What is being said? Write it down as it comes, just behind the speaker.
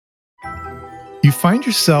You find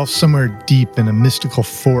yourself somewhere deep in a mystical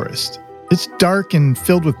forest. It's dark and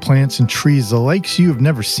filled with plants and trees the likes you have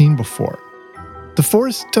never seen before. The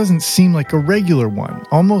forest doesn't seem like a regular one,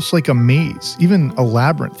 almost like a maze, even a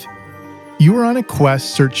labyrinth. You are on a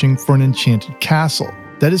quest searching for an enchanted castle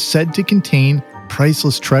that is said to contain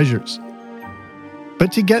priceless treasures.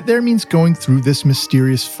 But to get there means going through this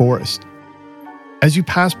mysterious forest. As you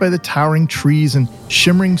pass by the towering trees and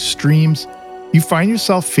shimmering streams, you find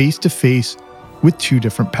yourself face to face with two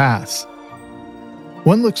different paths.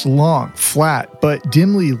 One looks long, flat, but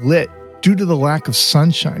dimly lit due to the lack of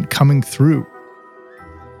sunshine coming through.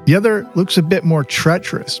 The other looks a bit more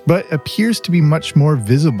treacherous, but appears to be much more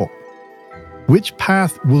visible. Which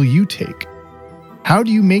path will you take? How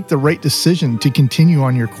do you make the right decision to continue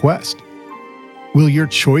on your quest? Will your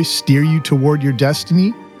choice steer you toward your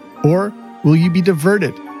destiny, or will you be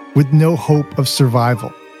diverted with no hope of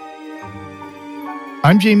survival?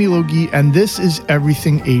 I'm Jamie Logie, and this is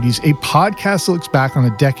Everything 80s, a podcast that looks back on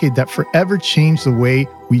a decade that forever changed the way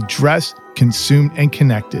we dressed, consumed, and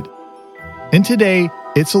connected. And today,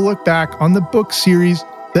 it's a look back on the book series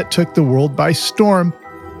that took the world by storm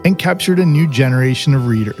and captured a new generation of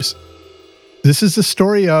readers. This is the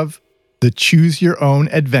story of the Choose Your Own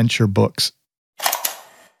Adventure books.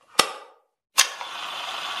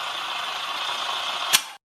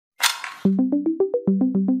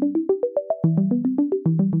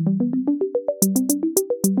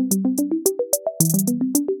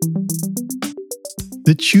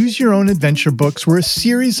 The Choose Your Own Adventure books were a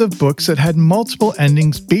series of books that had multiple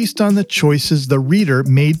endings based on the choices the reader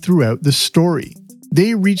made throughout the story.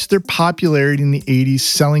 They reached their popularity in the 80s,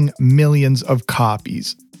 selling millions of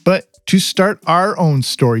copies. But to start our own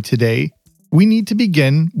story today, we need to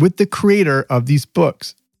begin with the creator of these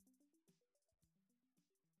books.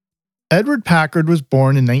 Edward Packard was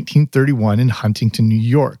born in 1931 in Huntington, New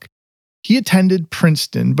York. He attended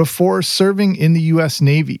Princeton before serving in the U.S.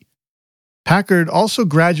 Navy. Packard also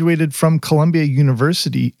graduated from Columbia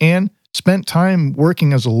University and spent time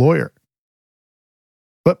working as a lawyer.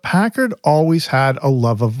 But Packard always had a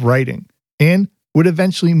love of writing and would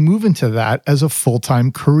eventually move into that as a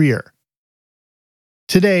full-time career.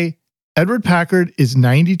 Today, Edward Packard is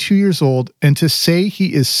 92 years old, and to say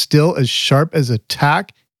he is still as sharp as a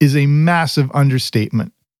tack is a massive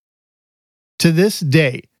understatement. To this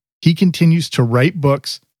day, he continues to write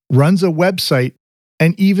books, runs a website,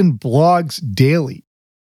 and even blogs daily.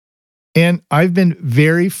 And I've been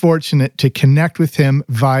very fortunate to connect with him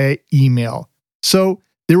via email. So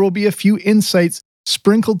there will be a few insights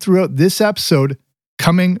sprinkled throughout this episode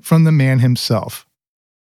coming from the man himself.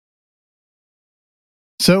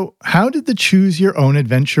 So how did the Choose Your Own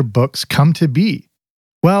Adventure books come to be?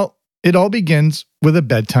 Well, it all begins with a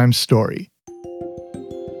bedtime story.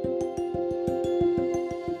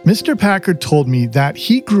 Mr. Packard told me that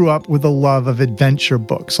he grew up with a love of adventure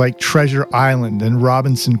books like Treasure Island and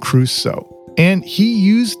Robinson Crusoe, and he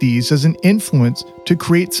used these as an influence to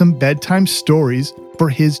create some bedtime stories for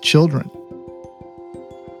his children.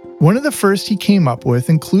 One of the first he came up with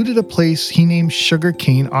included a place he named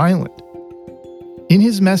Sugarcane Island. In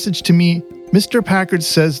his message to me, Mr. Packard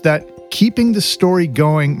says that keeping the story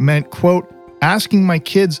going meant, quote, asking my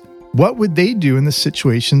kids what would they do in the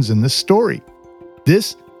situations in the story.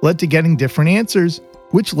 This led to getting different answers,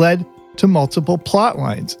 which led to multiple plot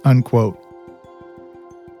lines, unquote.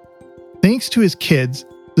 Thanks to his kids,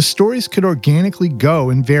 the stories could organically go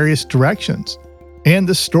in various directions, and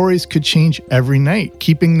the stories could change every night,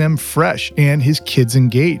 keeping them fresh and his kids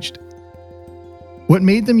engaged. What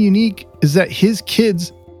made them unique is that his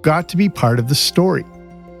kids got to be part of the story.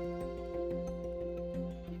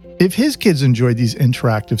 If his kids enjoyed these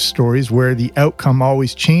interactive stories where the outcome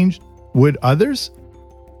always changed, would others?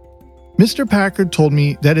 Mr. Packard told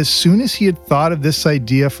me that as soon as he had thought of this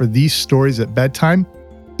idea for these stories at bedtime,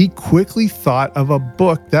 he quickly thought of a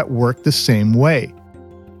book that worked the same way.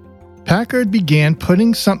 Packard began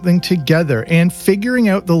putting something together and figuring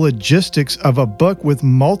out the logistics of a book with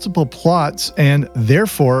multiple plots and,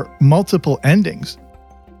 therefore, multiple endings.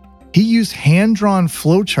 He used hand-drawn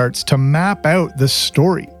flowcharts to map out the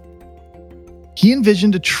story. He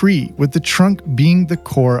envisioned a tree with the trunk being the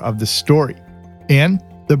core of the story, and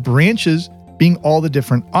the branches being all the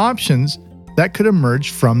different options that could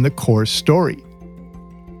emerge from the core story.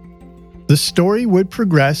 The story would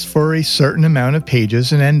progress for a certain amount of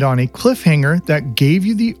pages and end on a cliffhanger that gave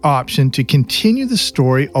you the option to continue the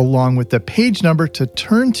story along with the page number to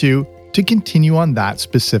turn to continue on that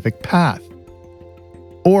specific path.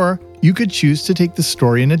 Or you could choose to take the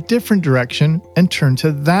story in a different direction and turn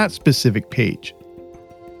to that specific page.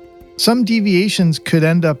 Some deviations could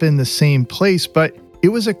end up in the same place, but It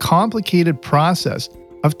was a complicated process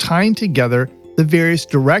of tying together the various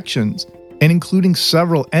directions and including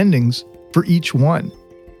several endings for each one.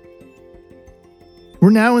 We're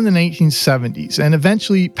now in the 1970s, and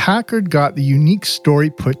eventually Packard got the unique story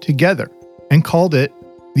put together and called it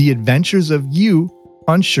The Adventures of You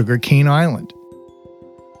on Sugar Cane Island.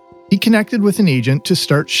 He connected with an agent to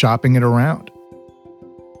start shopping it around.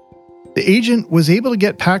 The agent was able to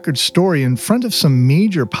get Packard's story in front of some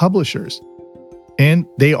major publishers, and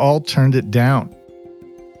they all turned it down.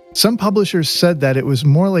 Some publishers said that it was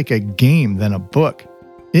more like a game than a book.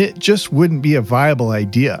 It just wouldn't be a viable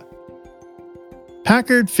idea.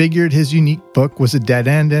 Packard figured his unique book was a dead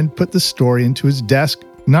end and put the story into his desk,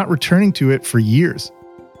 not returning to it for years.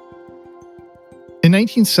 In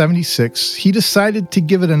 1976, he decided to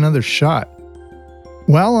give it another shot.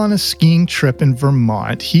 While on a skiing trip in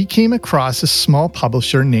Vermont, he came across a small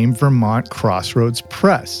publisher named Vermont Crossroads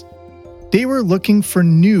Press. They were looking for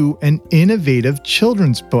new and innovative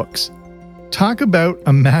children's books. Talk about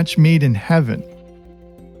a match made in heaven.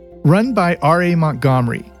 Run by R.A.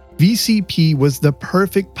 Montgomery, VCP was the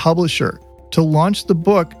perfect publisher to launch the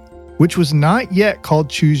book, which was not yet called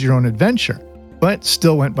Choose Your Own Adventure, but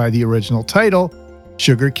still went by the original title,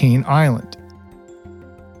 Sugar Cane Island.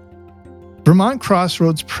 Vermont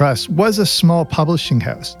Crossroads Press was a small publishing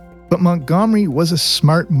house, but Montgomery was a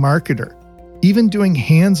smart marketer, even doing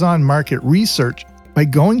hands-on market research by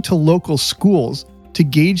going to local schools to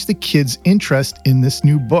gauge the kids' interest in this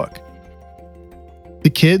new book. The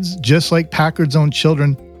kids, just like Packard's own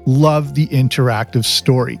children, love the interactive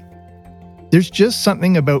story. There's just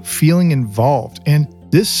something about feeling involved, and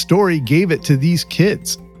this story gave it to these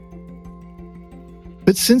kids.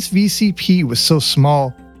 But since VCP was so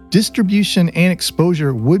small, distribution and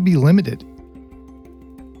exposure would be limited.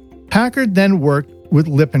 Packard then worked with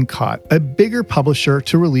Lippincott, a bigger publisher,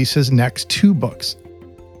 to release his next 2 books.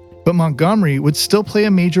 But Montgomery would still play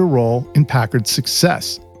a major role in Packard's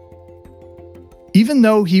success. Even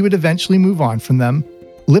though he would eventually move on from them,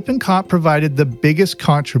 Lippincott provided the biggest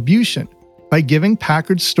contribution by giving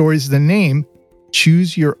Packard's stories the name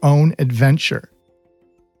Choose Your Own Adventure.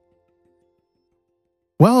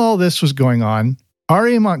 While all this was going on,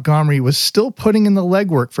 R.A. Montgomery was still putting in the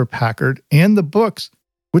legwork for Packard and the books,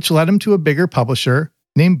 which led him to a bigger publisher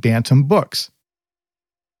named Bantam Books.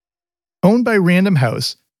 Owned by Random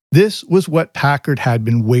House, this was what Packard had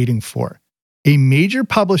been waiting for, a major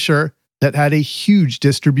publisher that had a huge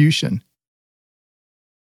distribution.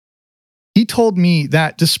 He told me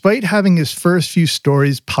that despite having his first few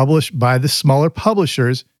stories published by the smaller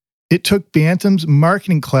publishers, it took Bantam's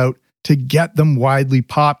marketing clout to get them widely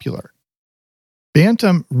popular.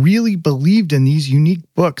 Bantam really believed in these unique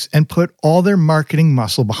books and put all their marketing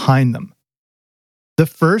muscle behind them. The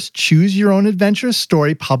first Choose Your Own Adventure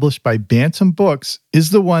story published by Bantam Books is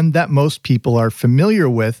the one that most people are familiar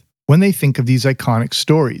with when they think of these iconic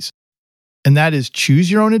stories. And that is Choose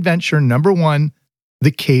Your Own Adventure #1,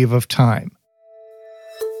 The Cave of Time.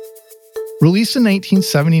 Released in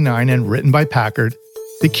 1979 and written by Packard,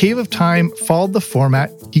 The Cave of Time followed the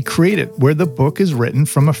format he created, where the book is written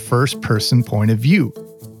from a first-person point of view.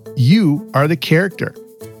 You are the character.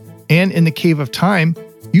 And in The Cave of Time,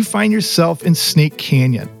 you find yourself in Snake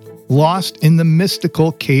Canyon, lost in the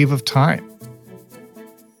mystical Cave of Time.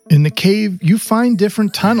 In the cave, you find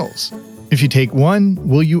different tunnels. If you take one,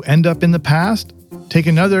 will you end up in the past? Take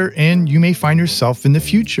another, and you may find yourself in the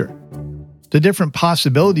future. The different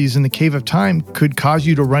possibilities in the Cave of Time could cause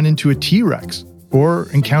you to run into a T-Rex or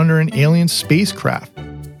encounter an alien spacecraft.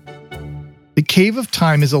 The Cave of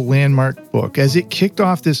Time is a landmark book as it kicked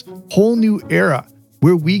off this whole new era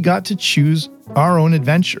where we got to choose our own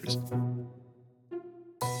adventures.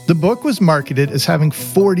 The book was marketed as having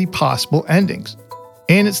 40 possible endings,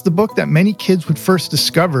 and it's the book that many kids would first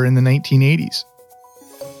discover in the 1980s.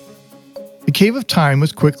 The Cave of Time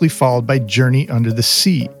was quickly followed by Journey Under the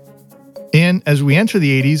Sea. And as we enter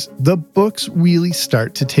the 80s, the books really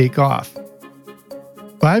start to take off.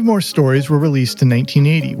 5 more stories were released in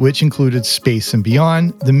 1980, which included Space and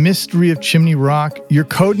Beyond, The Mystery of Chimney Rock, Your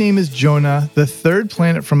Codename is Jonah, The Third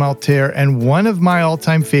Planet from Altair, and one of my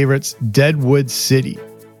all-time favorites, Deadwood City.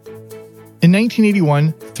 In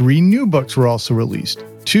 1981, 3 new books were also released,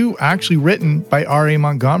 2 actually written by R.A.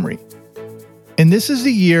 Montgomery. And this is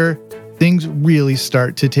the year things really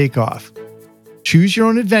start to take off. Choose Your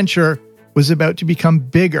Own Adventure was about to become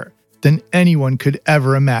bigger than anyone could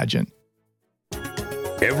ever imagine.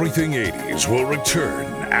 Everything 80s will return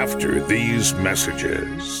after these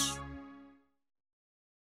messages.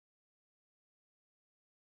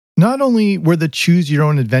 Not only were the Choose Your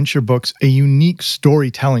Own Adventure books a unique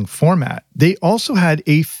storytelling format, they also had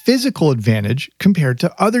a physical advantage compared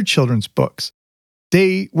to other children's books.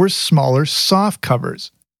 They were smaller soft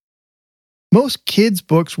covers. Most kids'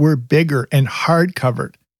 books were bigger and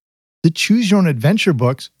hard-covered. The Choose Your Own Adventure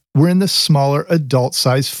books were in the smaller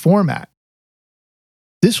adult-size format.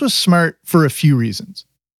 This was smart for a few reasons.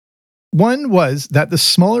 One was that the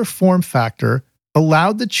smaller form factor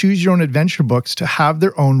allowed the Choose Your Own Adventure books to have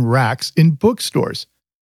their own racks in bookstores.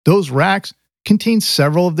 Those racks contained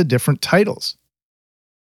several of the different titles.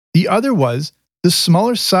 The other was the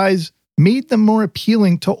smaller size made them more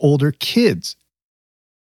appealing to older kids.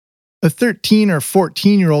 A 13 or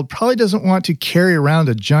 14-year-old probably doesn't want to carry around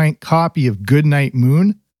a giant copy of Goodnight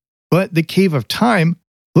Moon, but The Cave of Time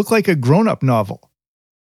looked like a grown-up novel.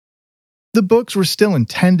 The books were still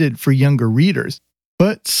intended for younger readers,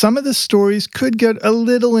 but some of the stories could get a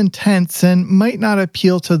little intense and might not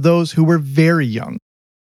appeal to those who were very young.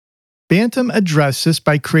 Bantam addressed this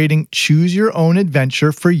by creating Choose Your Own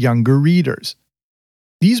Adventure for younger readers.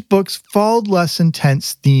 These books followed less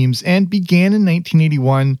intense themes and began in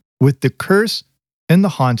 1981 with The Curse and The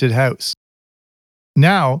Haunted House.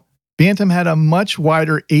 Now, Bantam had a much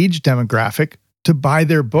wider age demographic to buy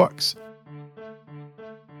their books.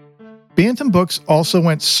 Bantam Books also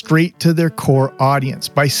went straight to their core audience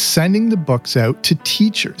by sending the books out to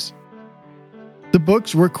teachers. The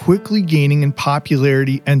books were quickly gaining in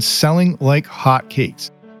popularity and selling like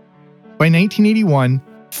hotcakes. By 1981,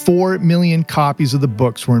 4 million copies of the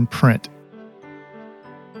books were in print.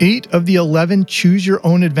 8 of the 11 Choose Your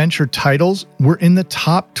Own Adventure titles were in the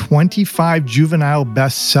top 25 juvenile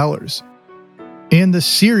bestsellers. And the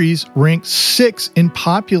series ranked 6 in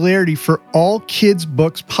popularity for all kids'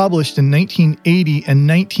 books published in 1980 and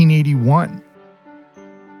 1981.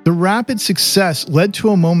 The rapid success led to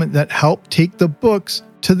a moment that helped take the books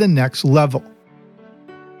to the next level.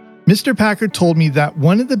 Mr. Packard told me that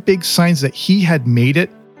one of the big signs that he had made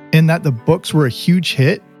it and that the books were a huge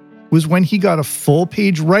hit was when he got a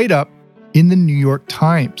full-page write-up in the New York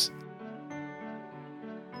Times.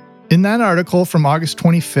 In that article from August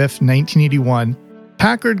 25, 1981,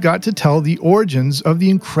 Packard got to tell the origins of the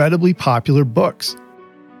incredibly popular books.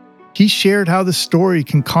 He shared how the story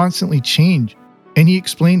can constantly change, and he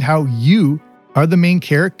explained how you are the main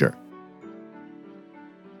character.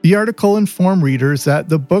 The article informed readers that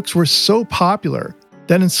the books were so popular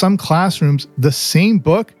that in some classrooms, the same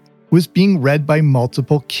book was being read by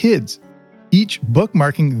multiple kids, each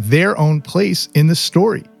bookmarking their own place in the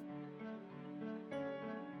story.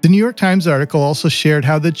 The New York Times article also shared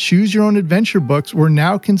how the Choose Your Own Adventure books were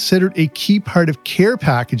now considered a key part of care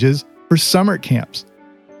packages for summer camps.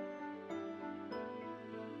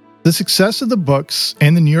 The success of the books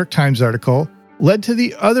and the New York Times article led to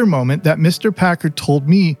the other moment that Mr. Packard told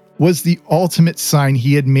me was the ultimate sign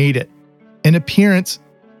he had made it, an appearance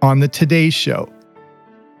on the Today Show.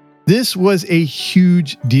 This was a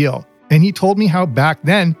huge deal, and he told me how back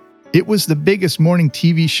then it was the biggest morning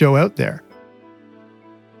TV show out there.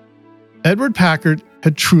 Edward Packard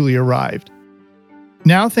had truly arrived.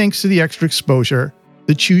 Now, thanks to the extra exposure,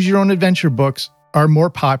 the Choose Your Own Adventure books are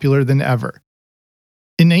more popular than ever.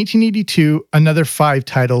 In 1982, another 5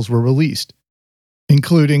 titles were released,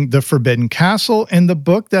 including The Forbidden Castle and the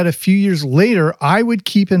book that a few years later I would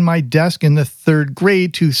keep in my desk in the 3rd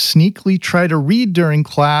grade to sneakily try to read during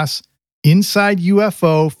class, Inside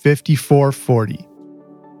UFO 5440.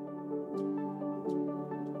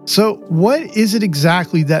 So, what is it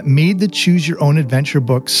exactly that made the Choose Your Own Adventure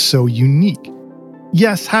books so unique?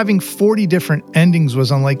 Yes, having 40 different endings was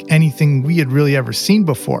unlike anything we had really ever seen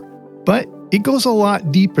before, but it goes a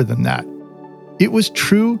lot deeper than that. It was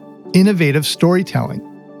true, innovative storytelling.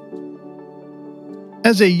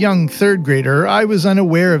 As a young 3rd grader, I was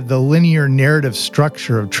unaware of the linear narrative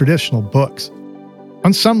structure of traditional books.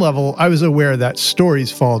 On some level, I was aware that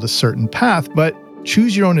stories followed a certain path, but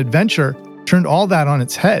Choose Your Own Adventure turned all that on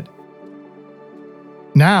its head.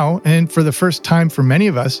 Now, and for the first time for many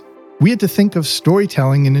of us, we had to think of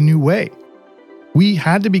storytelling in a new way. We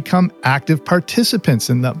had to become active participants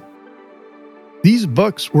in them. These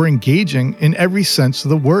books were engaging in every sense of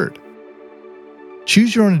the word.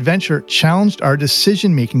 Choose Your Own Adventure challenged our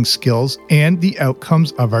decision-making skills and the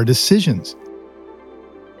outcomes of our decisions.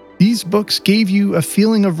 These books gave you a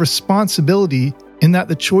feeling of responsibility in that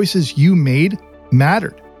the choices you made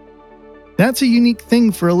mattered. That's a unique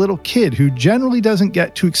thing for a little kid who generally doesn't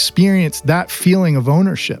get to experience that feeling of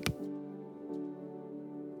ownership.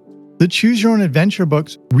 The Choose Your Own Adventure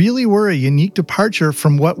books really were a unique departure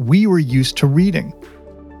from what we were used to reading.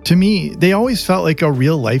 To me, they always felt like a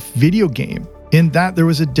real-life video game, in that there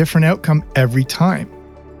was a different outcome every time.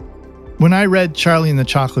 When I read Charlie and the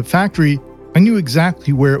Chocolate Factory, I knew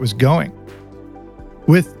exactly where it was going.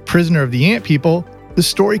 With Prisoner of the Ant People, the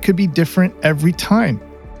story could be different every time,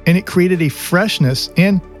 and it created a freshness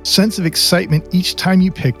and sense of excitement each time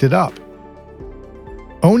you picked it up.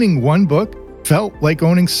 Owning one book felt like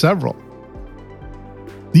owning several.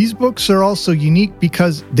 These books are also unique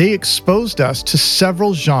because they exposed us to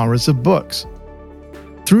several genres of books.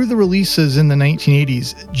 Through the releases in the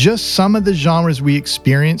 1980s, just some of the genres we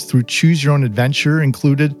experienced through Choose Your Own Adventure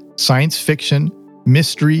included science fiction,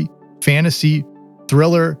 mystery, fantasy,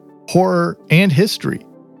 thriller, horror, and history.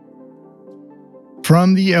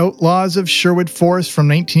 From The Outlaws of Sherwood Forest from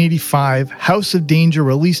 1985, House of Danger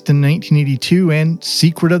released in 1982, and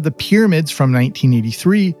Secret of the Pyramids from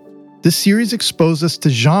 1983, the series exposed us to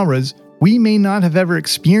genres we may not have ever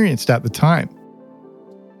experienced at the time.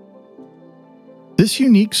 This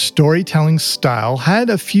unique storytelling style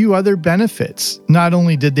had a few other benefits. Not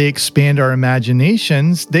only did they expand our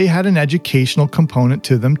imaginations, they had an educational component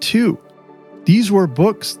to them too. These were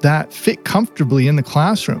books that fit comfortably in the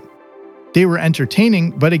classroom. They were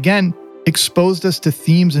entertaining, but again, exposed us to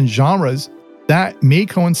themes and genres that may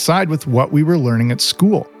coincide with what we were learning at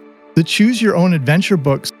school. The Choose Your Own Adventure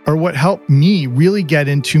books are what helped me really get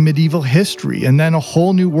into medieval history and then a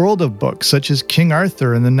whole new world of books such as King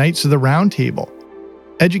Arthur and the Knights of the Round Table.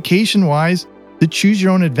 Education-wise, the Choose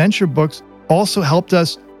Your Own Adventure books also helped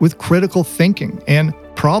us with critical thinking and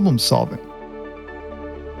problem solving.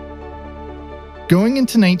 Going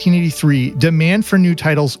into 1983, demand for new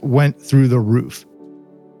titles went through the roof.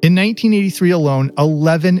 In 1983 alone,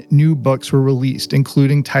 11 new books were released,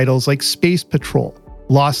 including titles like Space Patrol,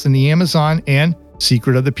 Lost in the Amazon, and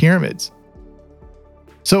Secret of the Pyramids.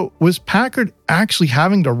 So, was Packard actually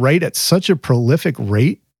having to write at such a prolific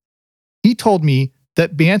rate? He told me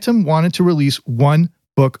that Bantam wanted to release one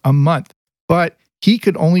book a month, but he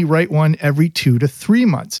could only write one every 2 to 3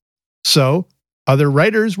 months. So, other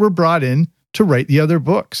writers were brought in to write the other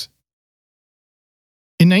books.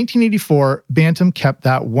 In 1984, Bantam kept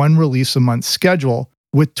that one release a month schedule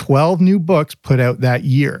with 12 new books put out that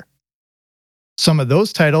year. Some of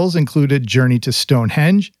those titles included Journey to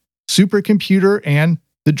Stonehenge, Supercomputer, and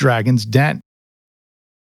The Dragon's Den.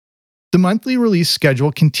 The monthly release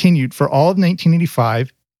schedule continued for all of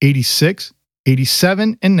 1985, 86, 87,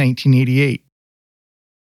 and 1988.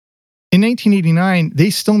 In 1989, they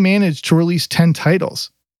still managed to release 10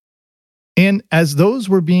 titles. And as those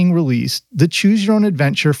were being released, the Choose Your Own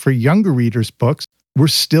Adventure for younger readers books were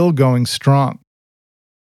still going strong.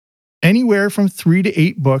 Anywhere from 3 to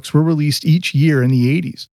 8 books were released each year in the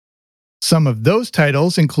 80s. Some of those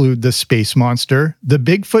titles include The Space Monster, The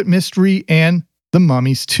Bigfoot Mystery, and The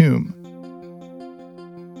Mummy's Tomb.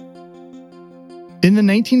 In the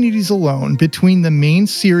 1980s alone, between the main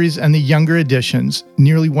series and the younger editions,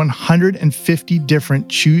 nearly 150 different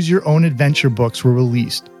Choose Your Own Adventure books were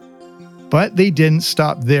released. But they didn't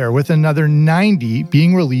stop there, with another 90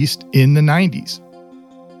 being released in the 90s.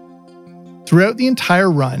 Throughout the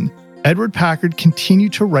entire run, Edward Packard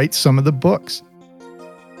continued to write some of the books.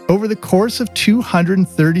 Over the course of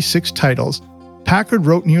 236 titles, Packard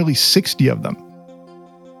wrote nearly 60 of them.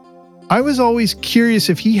 I was always curious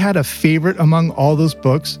if he had a favorite among all those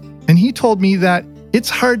books, and he told me that it's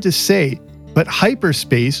hard to say, but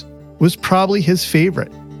Hyperspace was probably his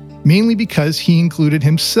favorite, mainly because he included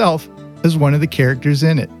himself as one of the characters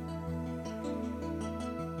in it.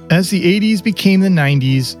 As the 80s became the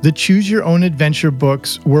 90s, the Choose Your Own Adventure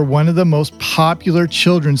books were one of the most popular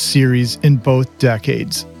children's series in both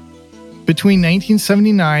decades. Between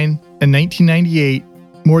 1979 and 1998,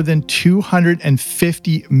 more than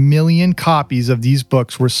 250 million copies of these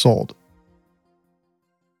books were sold.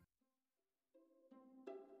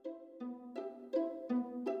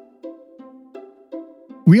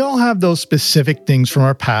 We all have those specific things from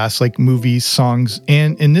our past, like movies, songs,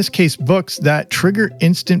 and in this case, books that trigger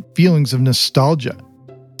instant feelings of nostalgia.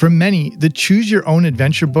 For many, the Choose Your Own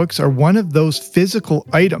Adventure books are one of those physical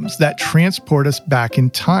items that transport us back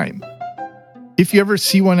in time. If you ever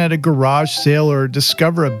see one at a garage sale or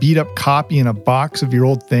discover a beat-up copy in a box of your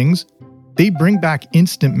old things, they bring back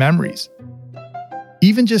instant memories.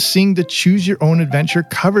 Even just seeing the Choose Your Own Adventure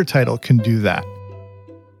cover title can do that.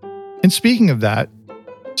 And speaking of that,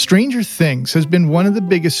 Stranger Things has been one of the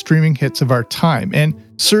biggest streaming hits of our time and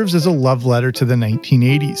serves as a love letter to the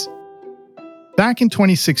 1980s. Back in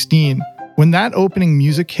 2016, when that opening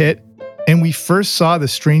music hit and we first saw the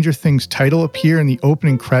Stranger Things title appear in the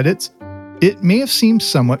opening credits, it may have seemed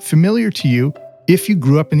somewhat familiar to you if you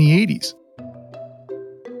grew up in the 80s.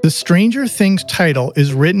 The Stranger Things title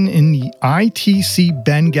is written in the ITC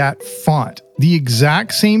Bengat font, the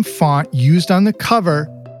exact same font used on the cover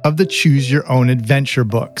of the Choose Your Own Adventure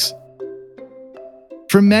books.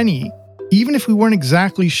 For many, even if we weren't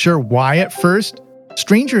exactly sure why at first,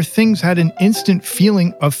 Stranger Things had an instant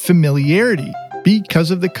feeling of familiarity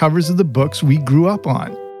because of the covers of the books we grew up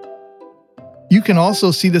on. You can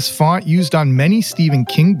also see this font used on many Stephen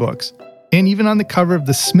King books, and even on the cover of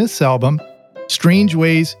the Smiths album, Strange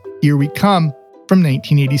Ways, Here We Come, from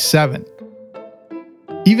 1987.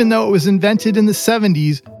 Even though it was invented in the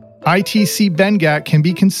 70s, ITC Bengat can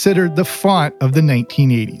be considered the font of the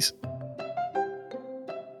 1980s.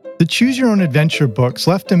 The Choose Your Own Adventure books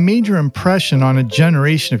left a major impression on a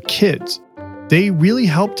generation of kids. They really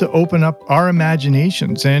helped to open up our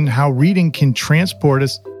imaginations and how reading can transport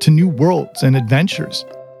us to new worlds and adventures.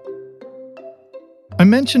 I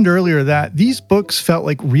mentioned earlier that these books felt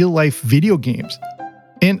like real-life video games,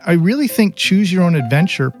 and I really think Choose Your Own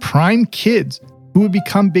Adventure primed kids who would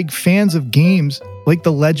become big fans of games like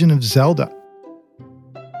The Legend of Zelda.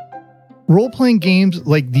 Role-playing games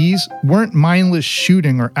like these weren't mindless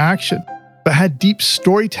shooting or action, but had deep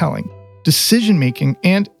storytelling, decision-making,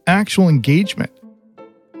 and actual engagement.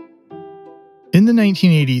 In the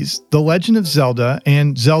 1980s, The Legend of Zelda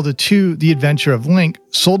and Zelda 2: The Adventure of Link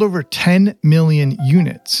sold over 10 million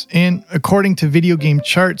units, and according to video game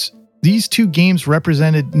charts, these two games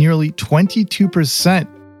represented nearly 22%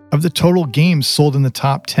 of the total games sold in the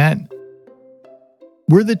top 10.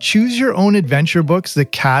 Were the Choose Your Own Adventure books the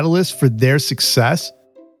catalyst for their success?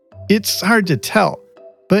 It's hard to tell,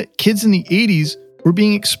 but kids in the 80s were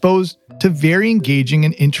being exposed to very engaging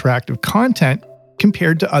and interactive content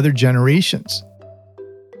compared to other generations.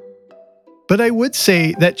 But I would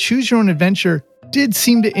say that Choose Your Own Adventure did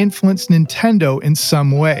seem to influence Nintendo in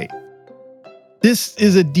some way. This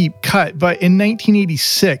is a deep cut, but in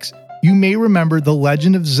 1986, you may remember The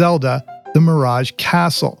Legend of Zelda: The Mirage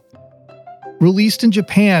Castle. Released in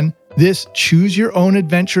Japan, this Choose Your Own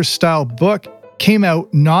Adventure style book came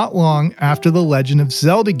out not long after the Legend of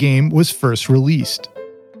Zelda game was first released.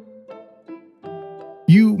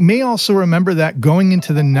 You may also remember that going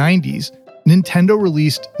into the 90s, Nintendo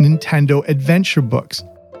released Nintendo Adventure books.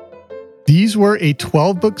 These were a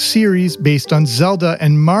 12-book series based on Zelda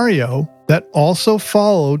and Mario that also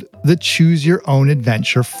followed the Choose Your Own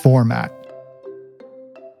Adventure format.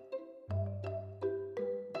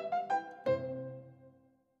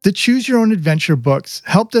 The Choose Your Own Adventure books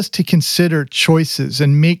helped us to consider choices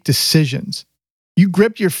and make decisions. You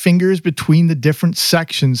gripped your fingers between the different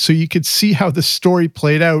sections so you could see how the story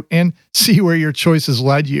played out and see where your choices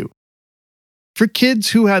led you. For kids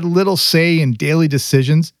who had little say in daily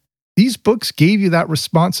decisions, these books gave you that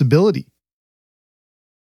responsibility.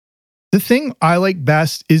 The thing I like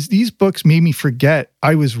best is these books made me forget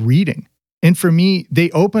I was reading, and for me, they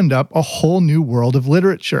opened up a whole new world of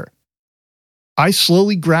literature. I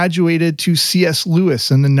slowly graduated to C.S. Lewis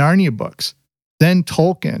and the Narnia books, then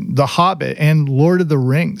Tolkien, The Hobbit, and Lord of the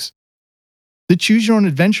Rings. The Choose Your Own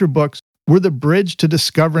Adventure books were the bridge to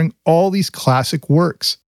discovering all these classic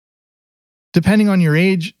works. Depending on your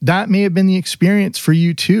age, that may have been the experience for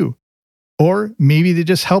you too. Or maybe they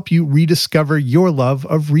just help you rediscover your love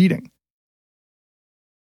of reading.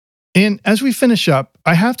 And as we finish up,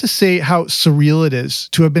 I have to say how surreal it is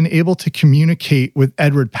to have been able to communicate with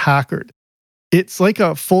Edward Packard. It's like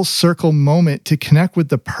a full circle moment to connect with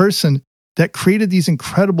the person that created these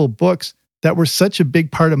incredible books that were such a big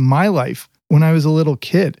part of my life when I was a little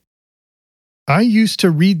kid. I used to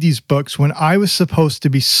read these books when I was supposed to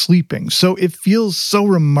be sleeping, so it feels so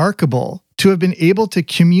remarkable to have been able to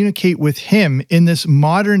communicate with him in this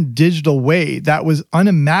modern digital way that was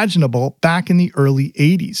unimaginable back in the early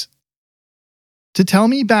 80s. To tell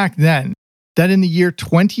me back then that in the year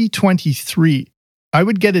 2023, I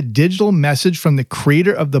would get a digital message from the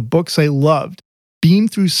creator of the books I loved,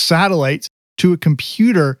 beamed through satellites to a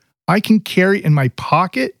computer I can carry in my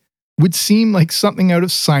pocket, would seem like something out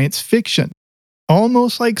of science fiction,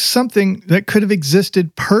 almost like something that could have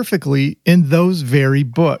existed perfectly in those very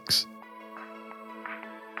books.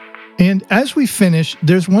 And as we finish,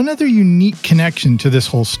 there's one other unique connection to this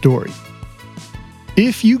whole story.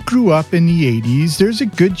 If you grew up in the 80s, there's a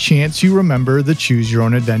good chance you remember the Choose Your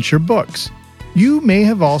Own Adventure books. You may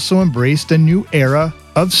have also embraced a new era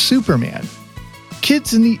of Superman.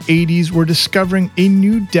 Kids in the 80s were discovering a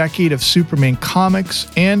new decade of Superman comics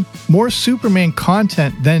and more Superman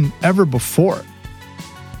content than ever before.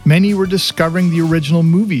 Many were discovering the original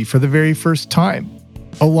movie for the very first time,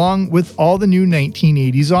 along with all the new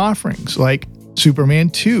 1980s offerings like Superman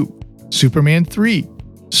 2, Superman 3,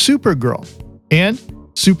 Supergirl, and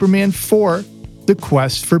Superman 4: The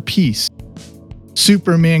Quest for Peace.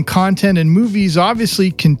 Superman content and movies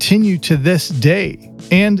obviously continue to this day,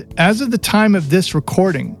 and as of the time of this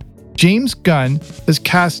recording, James Gunn has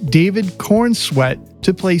cast David Corenswet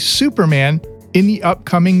to play Superman in the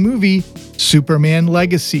upcoming movie Superman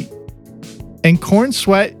Legacy. And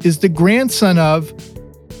Corenswet is the grandson of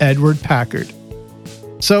Edward Packard.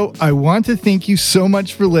 So I want to thank you so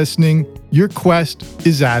much for listening. Your quest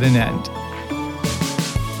is at an end.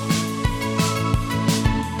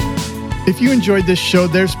 If you enjoyed this show,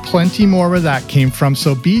 there's plenty more where that came from,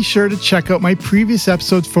 so be sure to check out my previous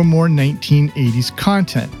episodes for more 1980s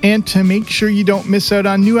content. And to make sure you don't miss out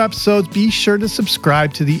on new episodes, be sure to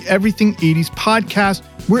subscribe to the Everything 80s podcast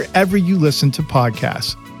wherever you listen to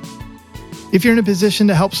podcasts. If you're in a position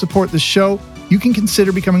to help support the show, you can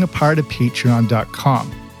consider becoming a part of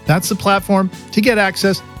patreon.com. That's the platform to get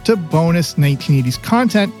access to bonus 1980s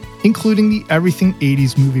content, including the Everything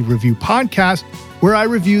 80s Movie Review podcast, where I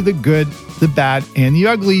review the good, the bad, and the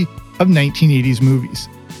ugly of 1980s movies.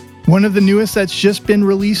 One of the newest that's just been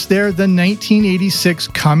released there, the 1986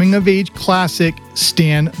 coming-of-age classic,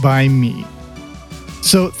 Stand By Me.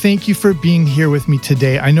 So thank you for being here with me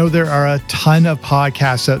today. I know there are a ton of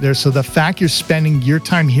podcasts out there, so the fact you're spending your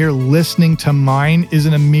time here listening to mine is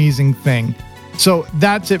an amazing thing. So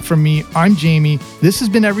that's it from me. I'm Jamie. This has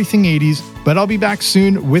been Everything 80s, but I'll be back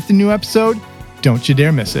soon with a new episode. Don't you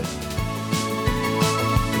dare miss it.